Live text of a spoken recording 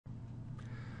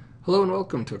Hello and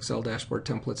welcome to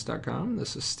Excel-Templates.com.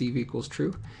 This is Steve equals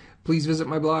true. Please visit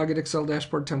my blog at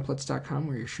Excel-Templates.com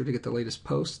where you're sure to get the latest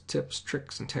posts, tips,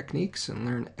 tricks, and techniques and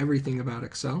learn everything about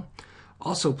Excel.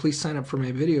 Also, please sign up for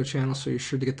my video channel so you're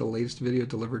sure to get the latest video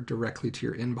delivered directly to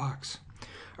your inbox.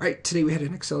 All right, today we had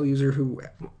an Excel user who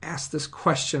asked this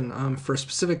question for a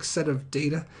specific set of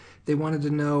data. They wanted to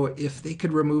know if they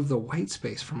could remove the white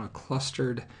space from a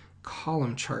clustered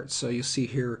column chart. So you see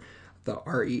here the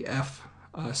REF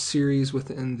series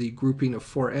within the grouping of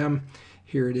 4M.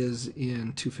 Here it is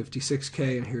in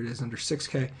 256K and here it is under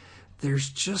 6K.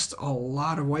 There's just a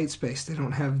lot of white space. They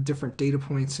don't have different data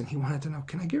points, and he wanted to know,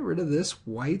 can I get rid of this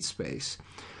white space?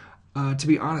 To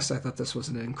be honest, I thought this was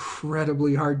an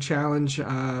incredibly hard challenge.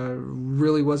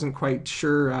 Really wasn't quite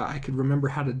sure I could remember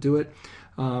how to do it.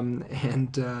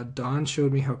 Don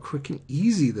showed me how quick and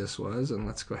easy this was, and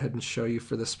let's go ahead and show you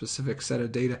for this specific set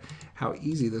of data how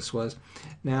easy this was.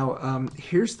 Now,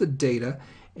 here's the data,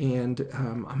 and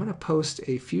I'm going to post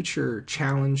a future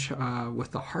challenge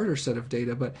with the harder set of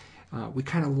data, but we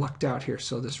kind of lucked out here.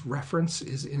 So this reference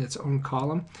is in its own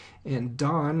column, and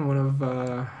Don, one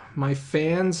of my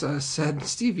fans, said,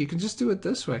 Steve, you can just do it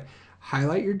this way.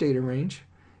 Highlight your data range,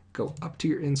 go up to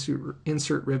your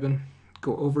insert ribbon,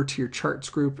 go over to your charts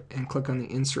group and click on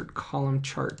the insert column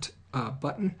chart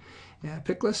button and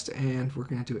pick list, and we're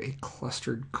going to do a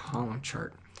clustered column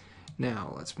chart.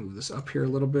 Now let's move this up here a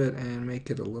little bit and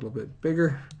make it a little bit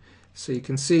bigger so you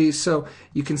can see. So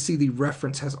you can see the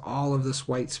reference has all of this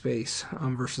white space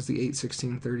versus the 8,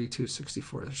 16, 32,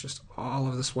 64. There's just all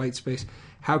of this white space.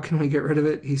 How can we get rid of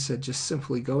it? He said just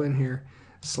simply go in here,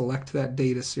 select that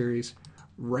data series,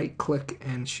 right click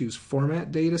and choose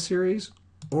Format Data Series,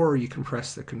 or you can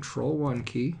press the Control-1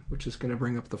 key, which is going to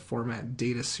bring up the Format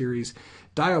Data Series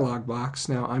dialog box.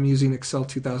 Now, I'm using Excel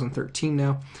 2013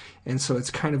 now, and so it's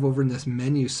kind of over in this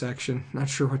menu section. Not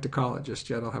sure what to call it just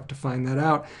yet. I'll have to find that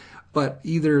out. But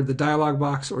either the dialog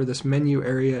box or this menu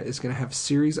area is going to have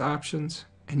series options,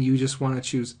 and you just want to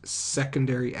choose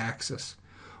secondary axis.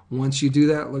 Once you do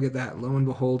that, look at that. Lo and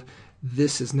behold,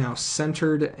 this is now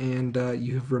centered, and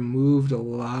you've removed a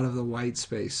lot of the white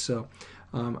space. So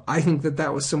I think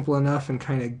that was simple enough and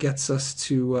kind of gets us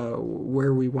to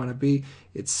where we want to be.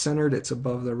 It's centered, it's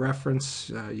above the reference.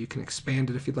 You can expand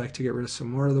it if you'd like to get rid of some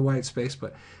more of the white space,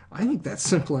 but I think that's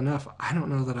simple enough. I don't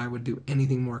know that I would do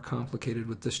anything more complicated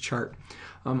with this chart.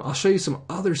 I'll show you some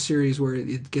other series where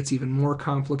it gets even more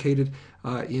complicated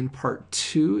in part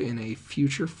 2 in a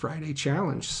future Friday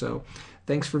challenge. So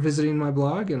thanks for visiting my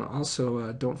blog, and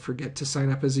also don't forget to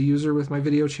sign up as a user with my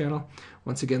video channel.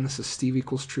 Once again, this is Steve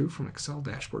equals true from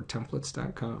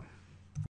Excel-Templates.com.